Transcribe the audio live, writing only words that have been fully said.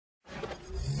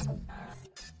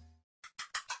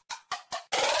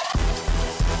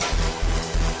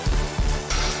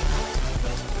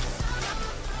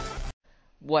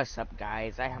What's up,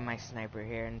 guys? I have my sniper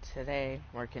here, and today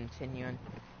we're continuing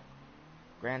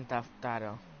Grand Theft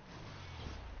Auto.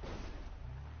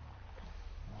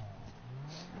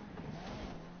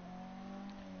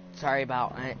 Sorry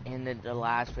about ended the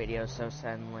last video so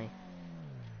suddenly.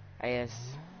 I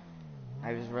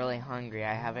was really hungry.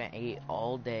 I haven't ate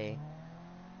all day.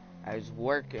 I was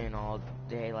working all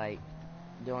day, like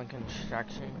doing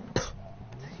construction.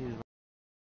 Excuse me.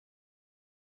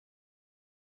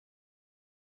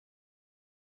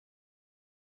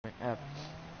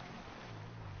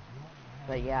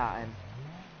 But yeah,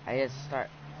 and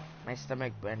my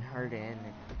stomach been hurting, and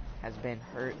has been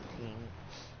hurting,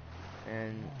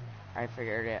 and I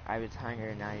figured I was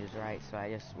hungry and I was right, so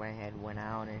I just went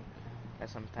out and got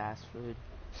some fast food.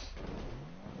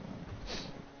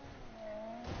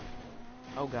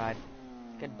 Oh god,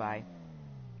 goodbye.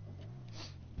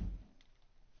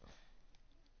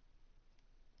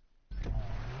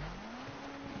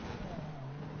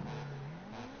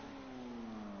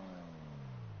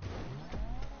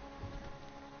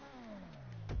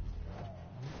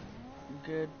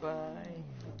 Goodbye.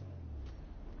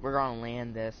 We're gonna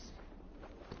land this.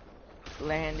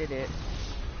 Landed it.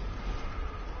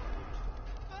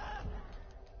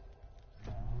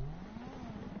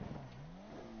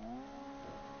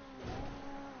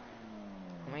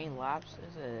 How many laps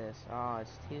is this? Oh,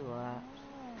 it's 2 laps.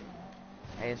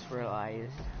 I just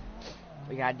realized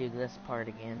we gotta do this part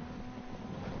again.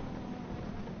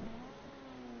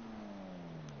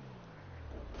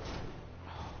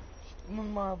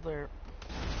 Mother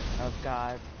of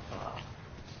God. Ugh.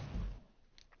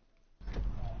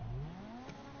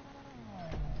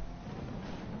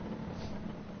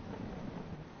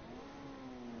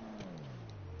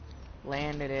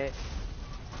 Landed it.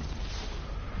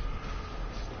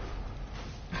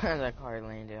 The car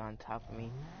landed on top of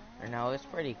me. Or no, it's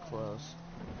pretty close.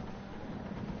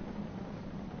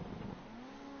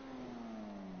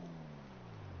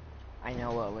 I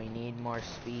know what we need, more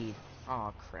speed.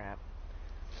 Oh crap.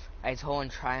 I told him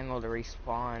triangle to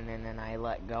respawn, and then I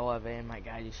let go of it, and my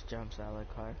guy just jumps out of the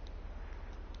car.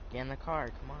 Get in the car,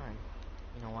 come on.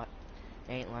 You know what?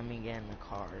 They ain't let me get in the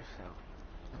car, so.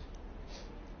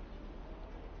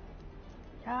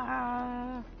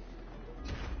 Ah.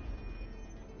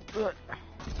 Ugh.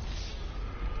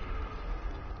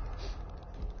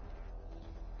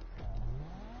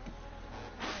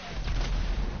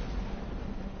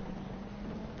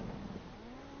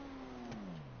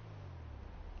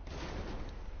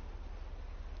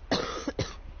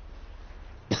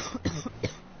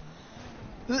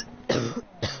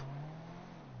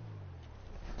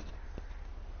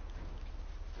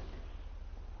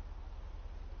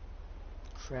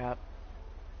 Crap.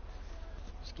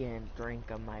 Just getting a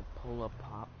drink of my Polar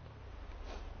Pop.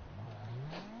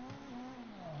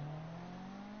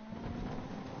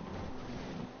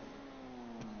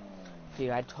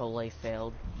 Dude, I totally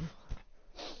failed.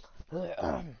 Where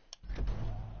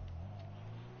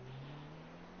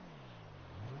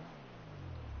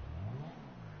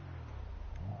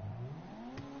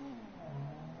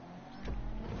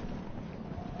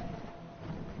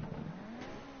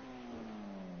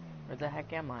the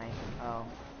heck am I? Oh.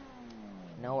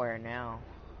 Nowhere now.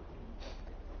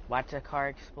 Watch a car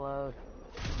explode.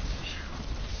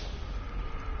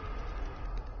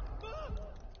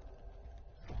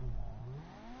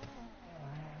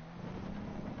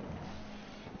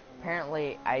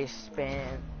 Apparently, I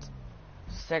spent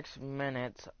 6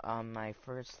 minutes on my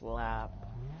first lap.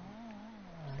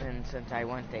 And since I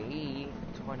went to eat,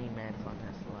 20 minutes on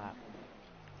this lap.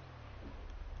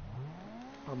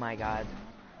 Oh my god.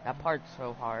 That part's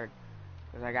so hard.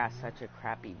 Because I got such a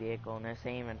crappy vehicle, and this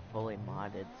ain't even fully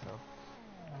modded, so.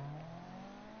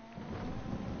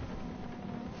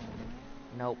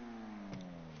 Nope.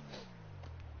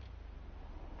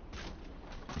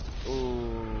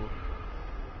 Ooh.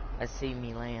 Let's see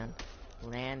me land.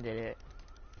 Landed it.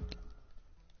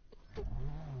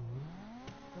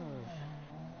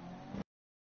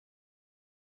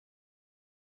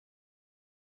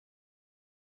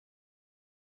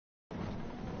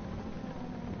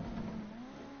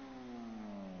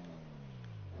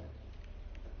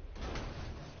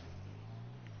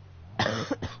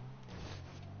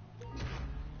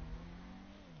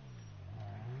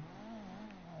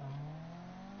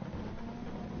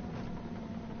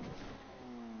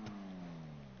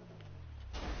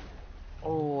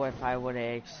 Oh, if I would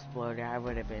have exploded, I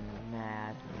would have been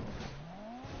mad.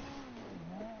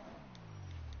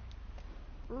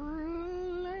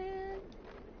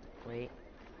 Wait.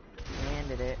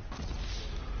 Landed it.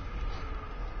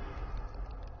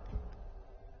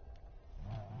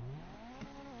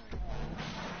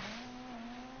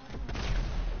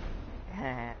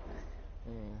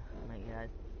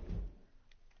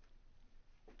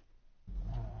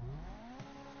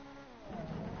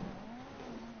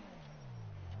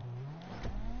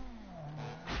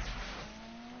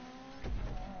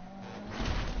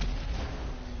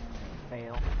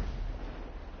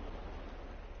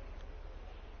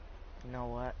 You know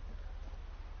what?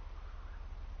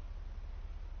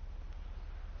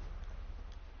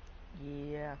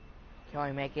 Yeah. Can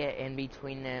we make it in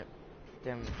between the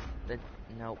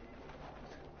nope.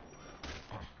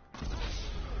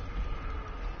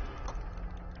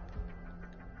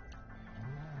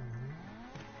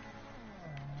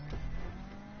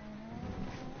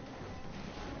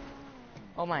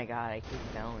 Oh my god, I keep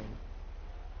failing.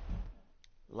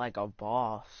 Like a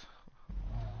boss.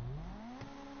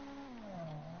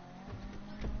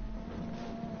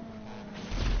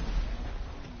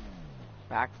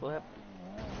 Backflip.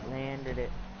 Landed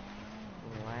it.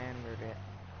 Landed it.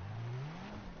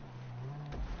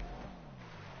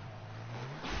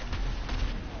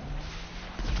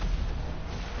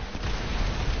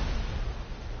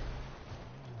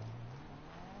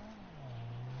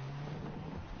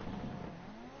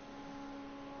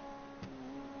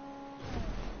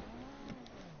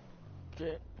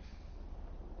 Shit.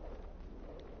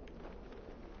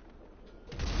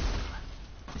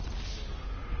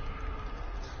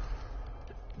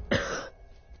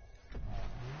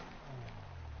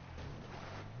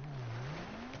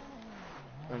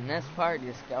 In this part,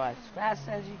 just go as fast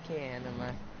as you can,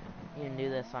 unless you can do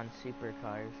this on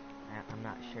supercars. I'm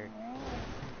not sure.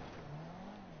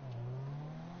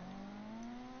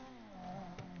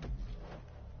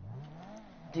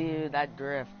 Dude, that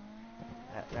drift.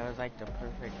 That was like the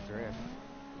perfect drift.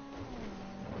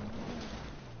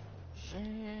 Shit.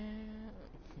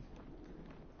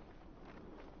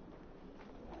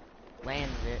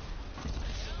 Landed it.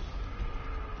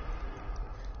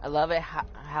 I love it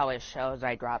how it shows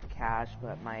I dropped cash,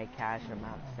 but my cash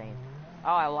amount's same.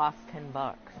 Oh, I lost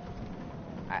 $10.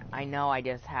 I know I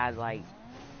just had, like,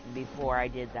 before I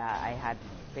did that, I had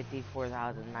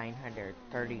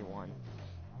 54,931.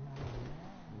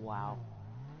 Wow.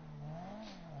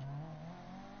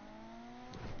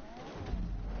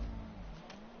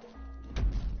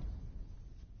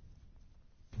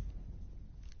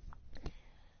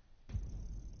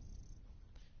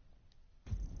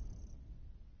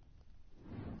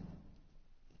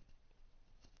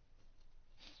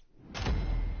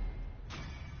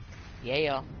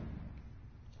 Yeah.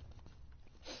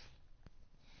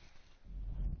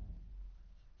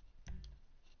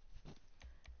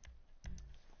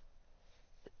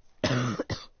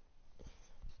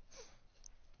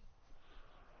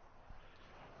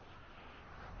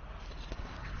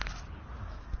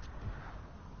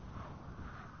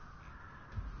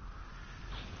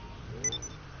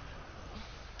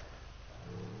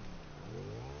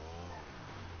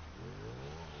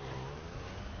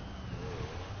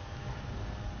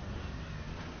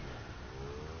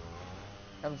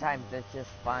 Sometimes it's just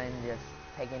fun just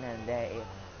taking a day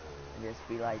and just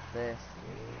be like this.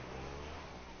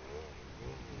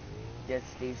 Just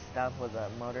do stuff with a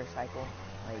motorcycle.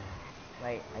 Like,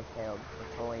 I failed. I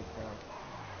totally failed.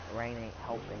 Rain ain't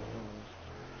helping.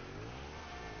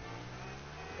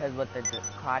 Because with the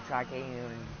quad track, you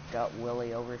can gut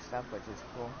willy over stuff, which is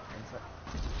cool.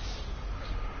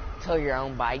 Until your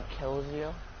own bike kills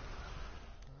you.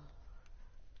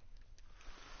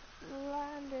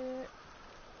 Landed.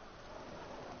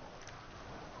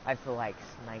 I feel like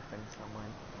sniping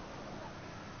someone.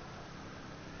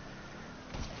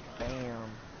 Bam.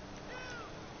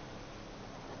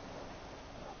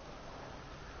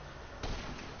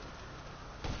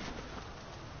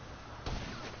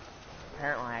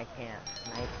 Apparently I can't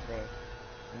snipe this.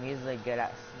 I'm usually good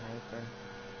at sniping.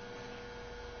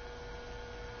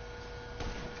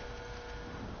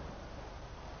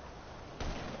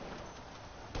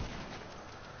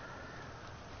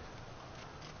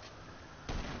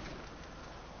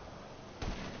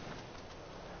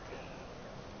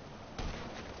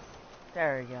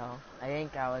 There we go. I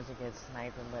think I was a good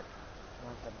sniper, but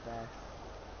not the best.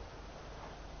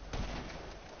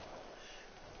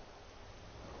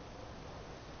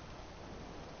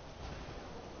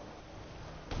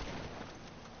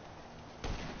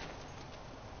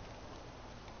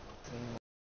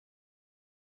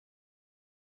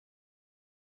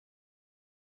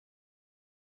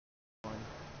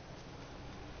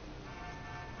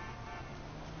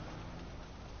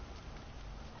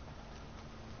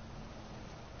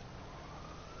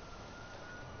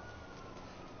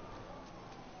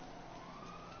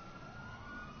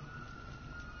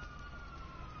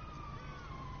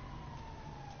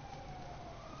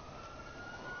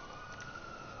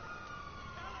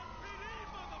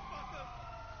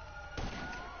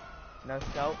 No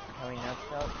scope? Coming no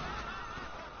scope?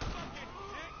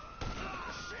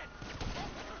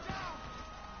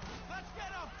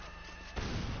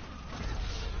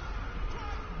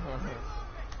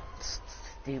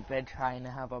 stupid trying to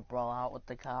have a brawl out with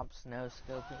the cops, no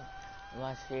scoping,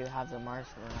 unless you have the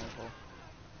marksman rifle.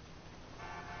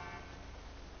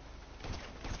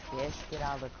 Bitch, get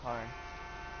out of the car.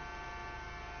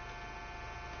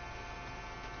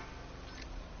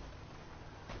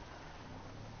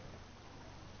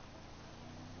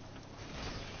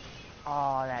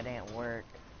 Oh, that didn't work.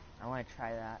 I want to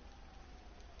try that.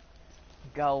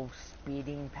 Go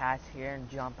speeding past here and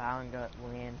jump out and go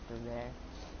land through there.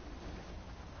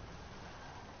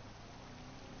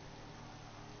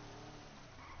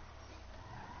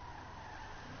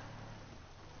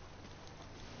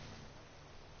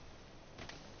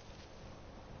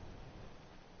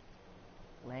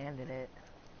 Landed it.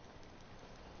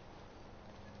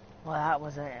 Well, that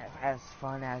wasn't as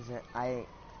fun as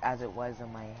it was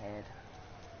in my head.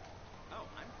 Oh,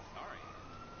 I'm sorry.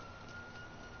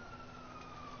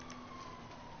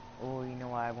 Oh, you know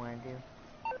what I want to do?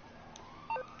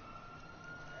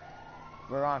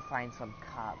 We're gonna find some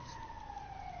cops.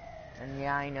 And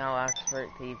yeah, I know Expert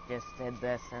Thief just did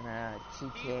this in a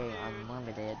GTA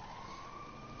Unlimited.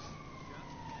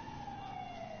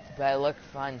 But it looked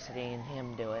fun seeing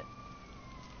him do it.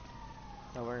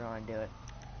 So we're gonna do it.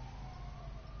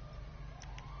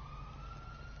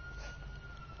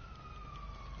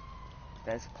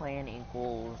 This plan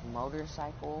equals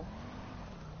motorcycle,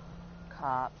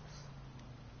 cops,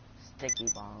 sticky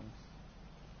bombs.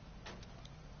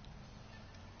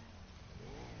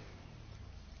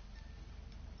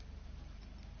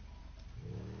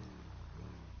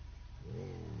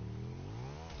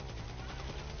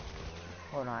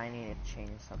 Hold on, I need to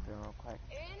change something real quick.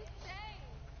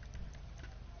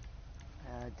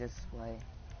 Display.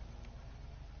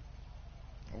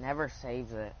 It never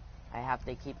saves it. I have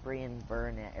to keep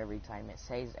re-burn it every time. It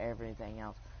saves everything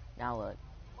else. Now look,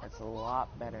 it's a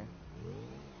lot better.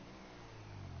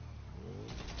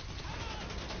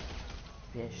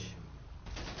 Fish.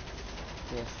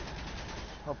 Fish.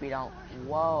 Hope you don't.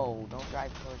 Whoa, don't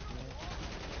drive towards me.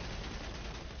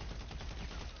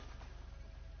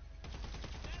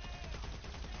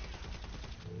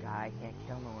 God, I can't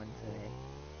kill no one today.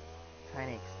 Trying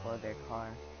to explode their car.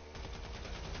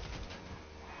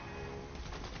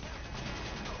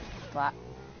 But,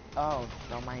 oh,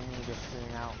 don't mind me just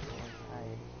shooting out one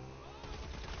side.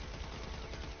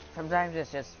 Sometimes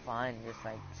it's just fun, just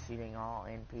like shooting all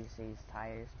NPCs'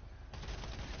 tires.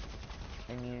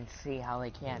 And you see how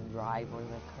they can't drive or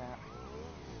the crap.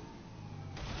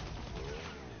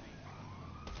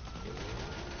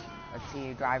 Let's see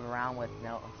you drive around with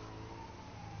no...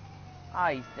 Oh,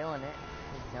 he's doing it.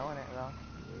 He's doing it though.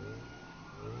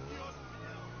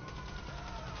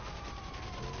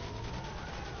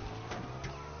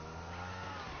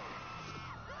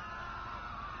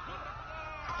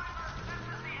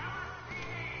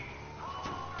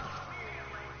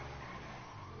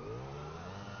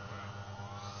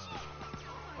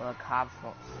 Well, the cops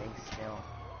won't stay still.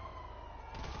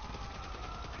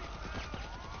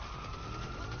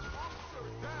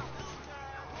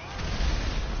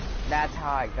 That's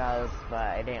how it goes,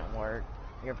 but it didn't work.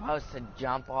 You're supposed to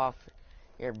jump off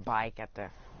your bike at the...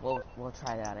 We'll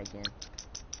try that again.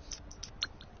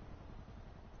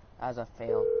 That was a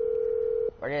fail.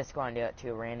 We're just going to do it to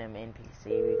a random NPC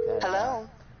because... Hello,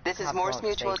 this is Morse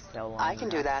Mutual. I can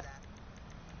do that.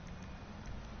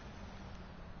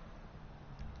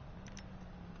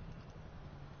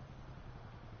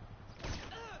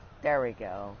 There we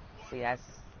go. See, that's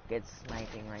good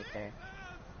sniping right there.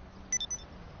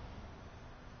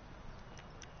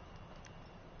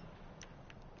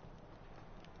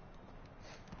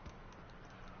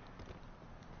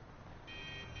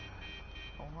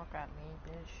 Don't look at me,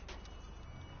 bitch.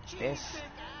 Bish.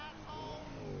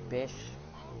 Bish.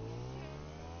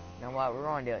 You know what? We're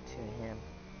going to do it to him.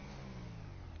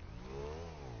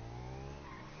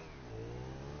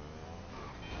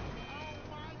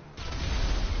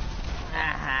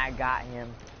 Haha, I got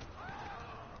him.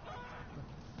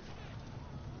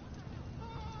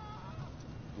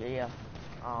 Yeah.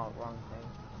 Oh, wrong thing.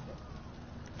 Shit.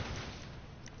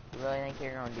 You really think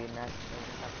you're gonna do nothing or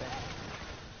something?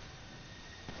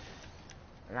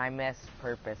 And I missed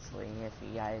purposely. If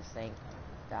you guys think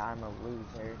that I'm a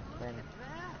loser, then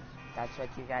that's what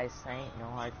you guys think. No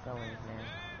hard feelings, man.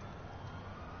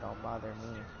 Don't bother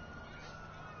me.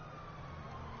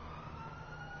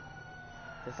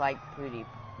 It's like Pootie.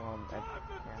 Well, yeah,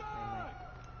 never mind.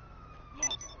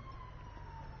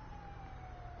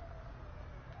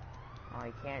 Oh,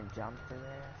 you can't jump to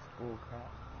there? School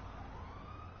crap.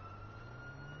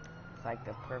 It's like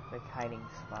the perfect hiding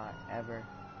spot ever.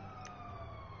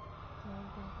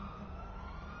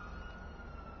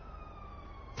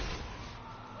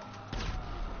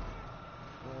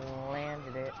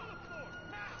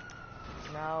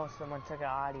 someone took an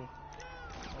Audi.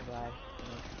 Oh god.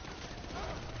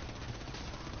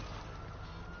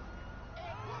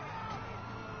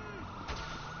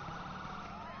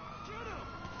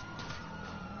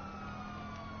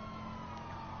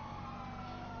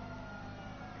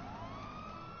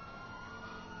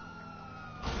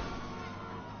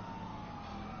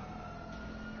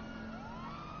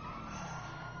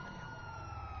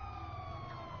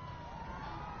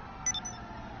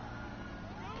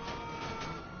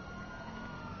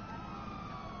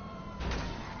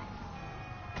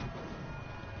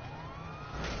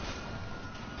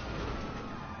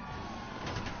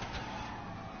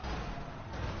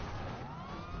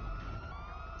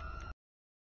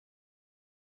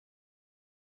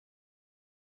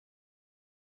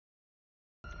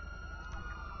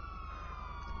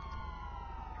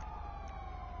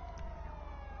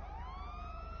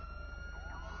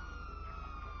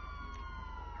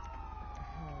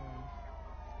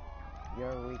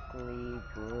 Your weekly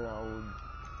grilled.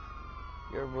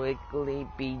 Your weekly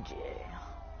BJ.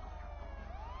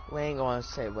 We ain't gonna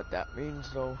say what that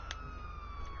means though.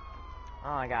 Oh,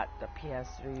 I got the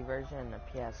PS3 version and the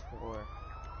PS4.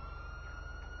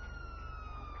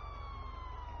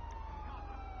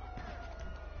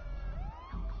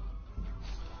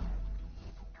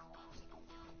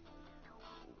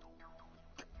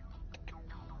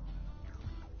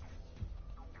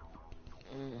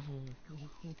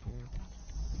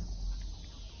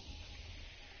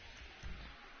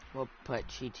 We'll put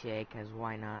GTA, cause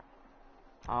why not?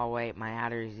 Oh wait, my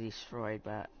adder is destroyed,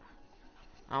 but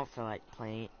I don't feel like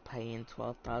paying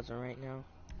 12,000 right now.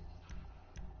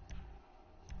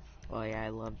 Oh yeah, I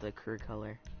love the crew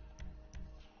color.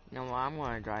 You know what? I'm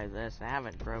gonna drive this. I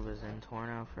haven't drove a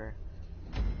Zentorno for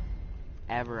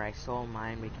ever. I sold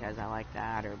mine because I like the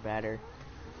adder better.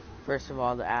 First of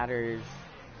all, the adder is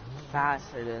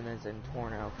faster than the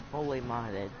Zentorno, fully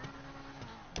modded.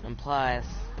 And plus,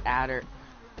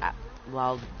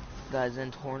 well, the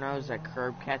Zentorno's a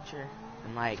curb catcher,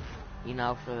 and like, you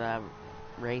know, for the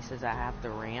races that have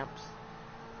the ramps,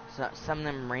 so some of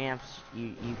them ramps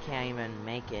you can't even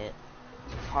make it.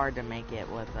 It's hard to make it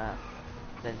with a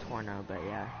Zentorno, but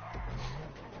yeah.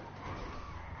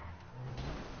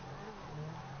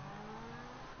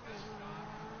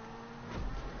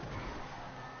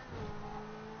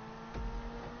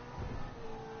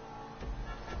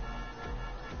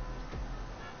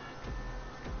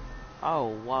 Oh,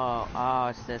 whoa. Oh,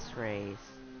 it's this race.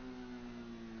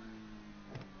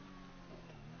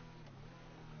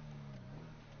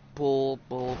 Bull.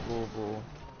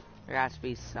 There has to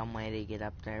be some way to get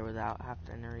up there without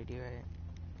having to redo it.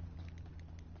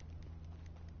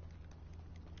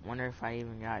 Wonder if I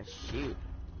even got a chute.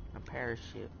 A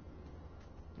parachute.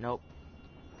 Nope.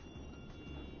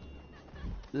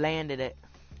 Landed it.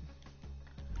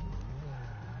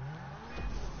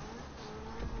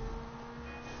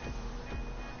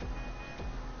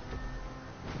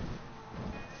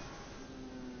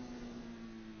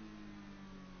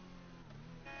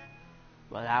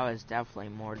 Well, that was definitely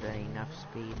more than enough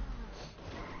speed.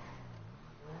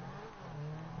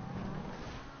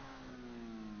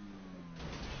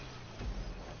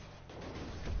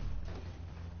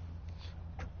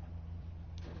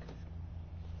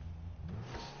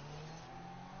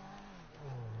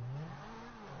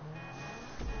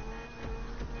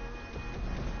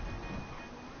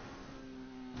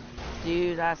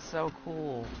 Dude, that's so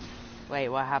cool. Wait,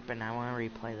 what happened? I want to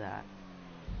replay that.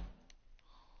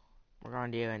 We're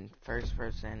going to do it in first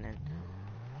person, and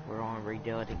we're going to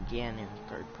redo it again in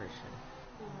third person.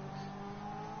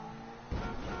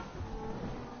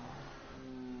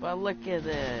 But look at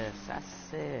this. That's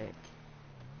sick.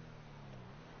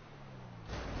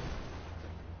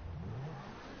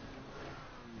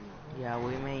 Yeah,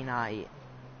 we may not... Okay.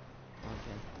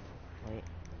 Wait.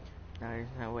 No, there's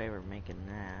no way we're making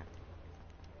that.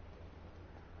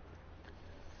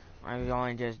 I'm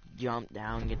going to just jump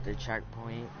down, get the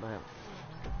checkpoint, but...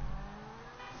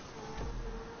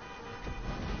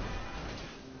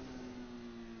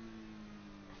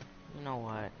 You know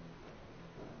what?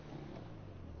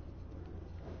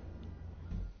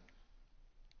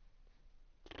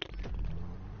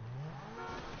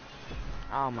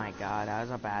 Oh my god, that was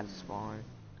a bad spawn.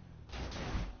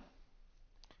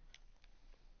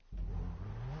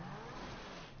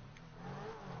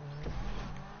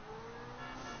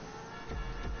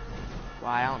 Well,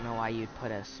 I don't know why you'd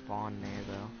put a spawn there,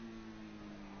 though.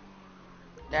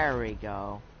 There we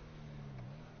go.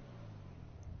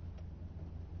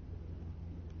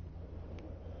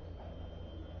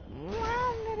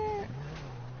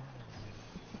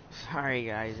 Sorry,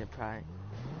 guys, it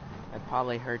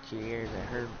probably hurt your ears. It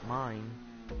hurt mine.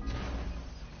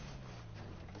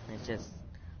 It's just...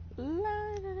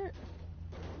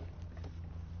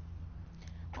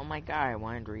 Oh my god, I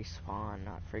wanted to respawn,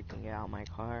 not freaking get out of my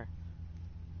car.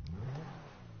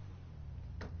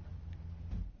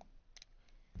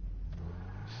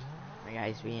 My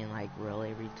guy's being like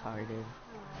really retarded.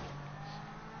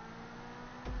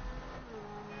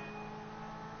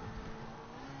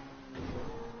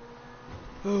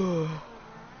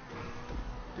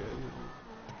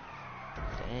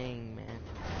 Dang, man.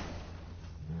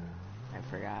 I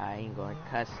forgot I ain't going to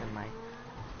cuss in my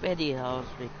videos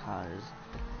because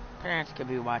parents could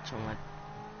be watching with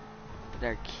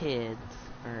their kids,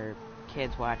 or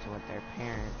kids watching with their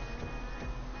parents.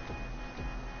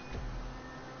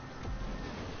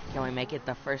 Can we make it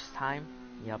the first time?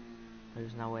 Yep.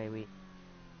 There's no way we...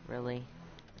 Really?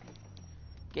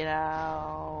 Get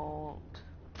out!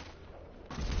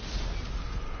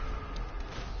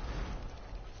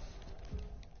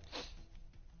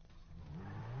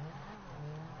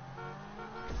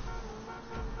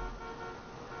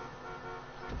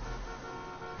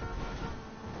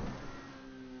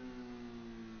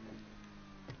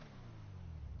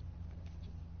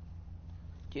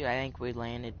 Dude, I think we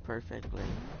landed perfectly.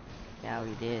 Yeah,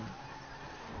 we did.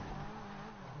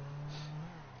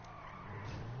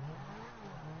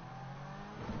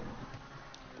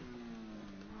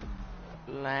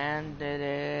 Landed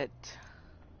it.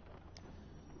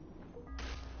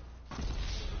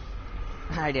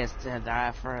 I just did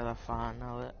that for the fun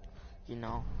of it, you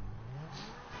know.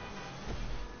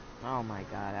 Oh my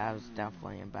god, that was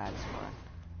definitely a bad spot.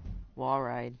 Wall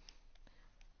ride.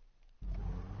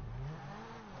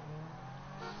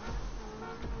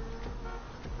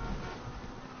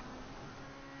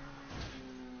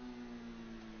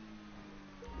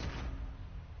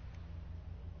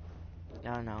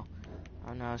 Oh no.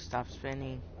 Oh no, stop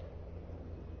spinning.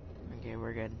 Okay,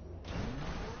 we're good.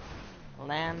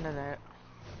 Landed it.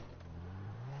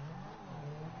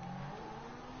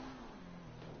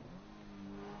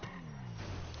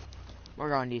 We're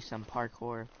gonna do some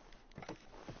parkour.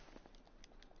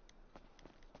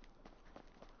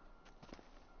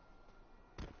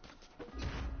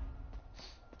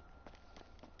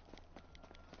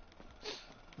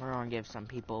 We're gonna give some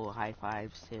people high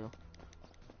fives too.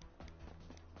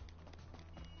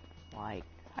 Like,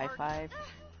 high five.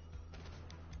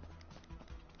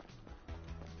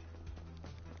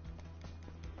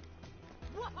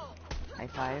 High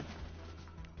five.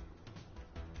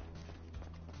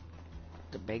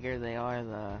 The bigger they are,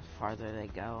 the farther they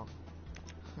go.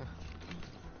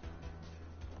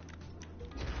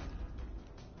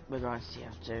 We're gonna see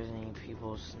if there's any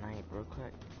people snipe real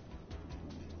quick.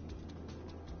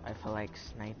 I feel like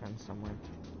sniping someone.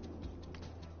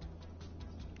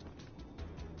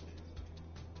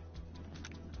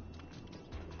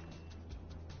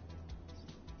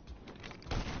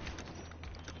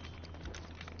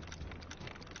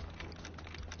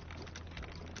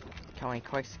 Can we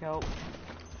quick scope?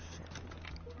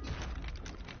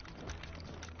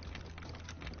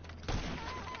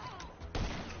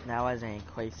 That wasn't a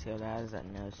quick scope, that was a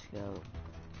no scope.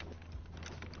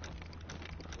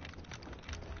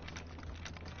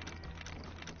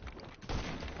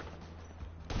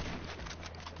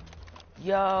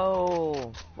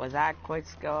 Yo! Was that quick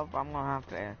scope? I'm gonna have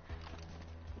to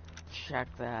check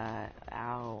that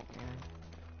out, man.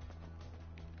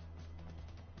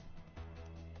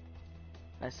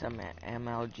 That's some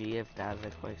MLG if that's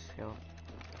a quick scope.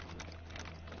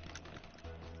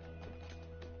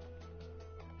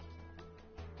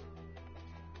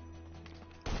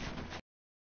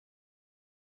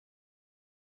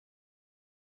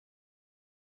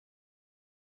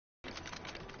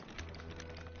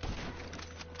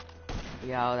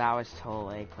 Yo, that was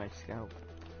totally a quick scope.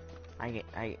 I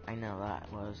know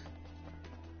that was.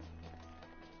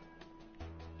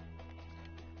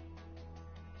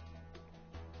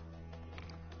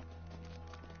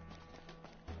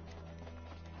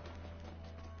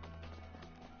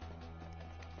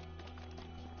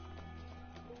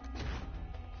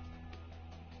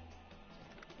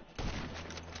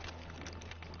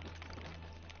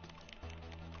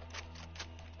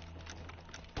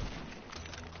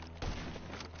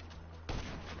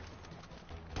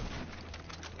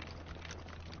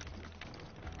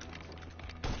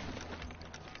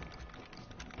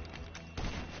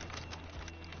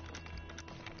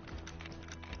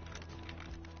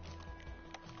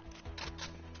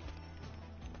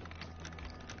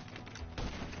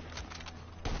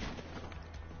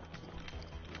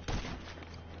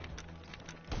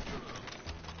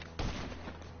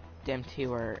 Them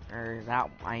two are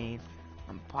that, I mean,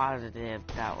 I'm positive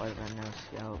that was a no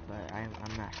scope, but I'm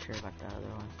not sure about the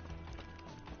other one.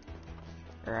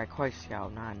 Or a quick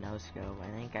scope, not a no scope.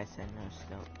 I think I said no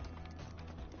scope.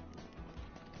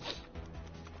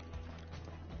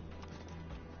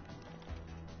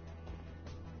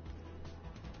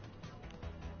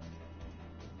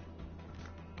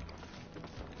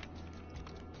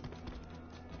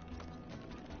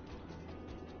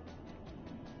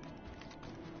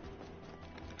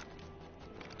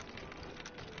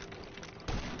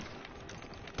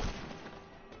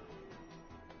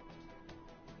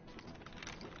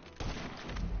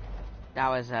 That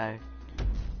was a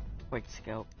quick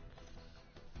scope.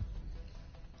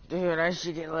 Dude, I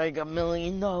should get like $1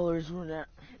 million for that.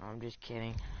 No, I'm just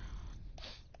kidding.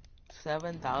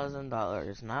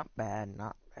 $7,000. Not bad,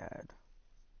 not bad.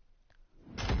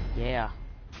 Yeah.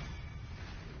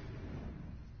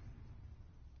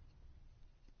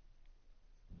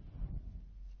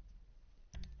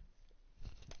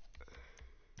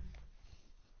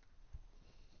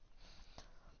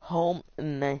 Home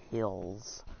in the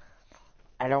Hills.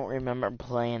 I don't remember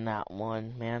playing that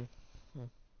one, man. I'm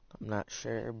not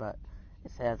sure, but it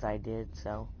says I did,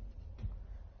 so.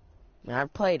 I mean,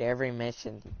 I've played every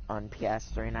mission on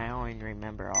PS3, and I only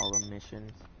remember all the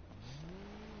missions.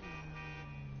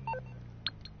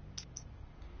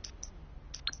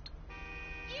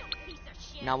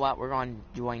 You know what? We're going to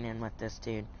join in with this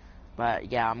dude.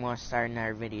 But, yeah, I'm going to start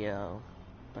another video.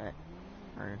 But,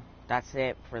 that's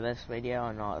it for this video,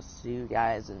 and I'll see you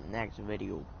guys in the next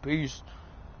video. Peace.